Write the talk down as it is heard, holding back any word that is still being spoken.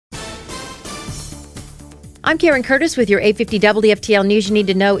I'm Karen Curtis with your 850 WFTL News you need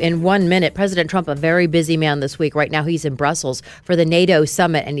to know in 1 minute. President Trump, a very busy man this week. Right now, he's in Brussels for the NATO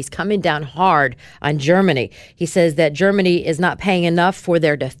summit, and he's coming down hard on Germany. He says that Germany is not paying enough for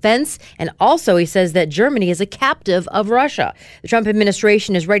their defense, and also he says that Germany is a captive of Russia. The Trump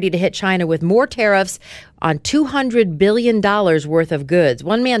administration is ready to hit China with more tariffs on $200 billion worth of goods.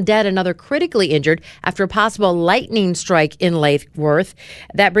 One man dead, another critically injured after a possible lightning strike in Lake Worth.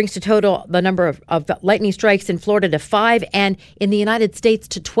 That brings to total the number of lightning strikes in Florida to 5 and in the United States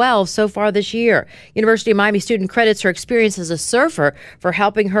to 12 so far this year. University of Miami student credits her experience as a surfer for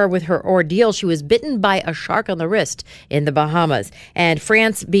helping her with her ordeal. She was bitten by a shark on the wrist in the Bahamas. And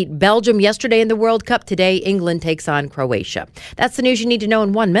France beat Belgium yesterday in the World Cup. Today, England takes on Croatia. That's the news you need to know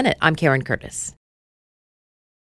in 1 minute. I'm Karen Curtis.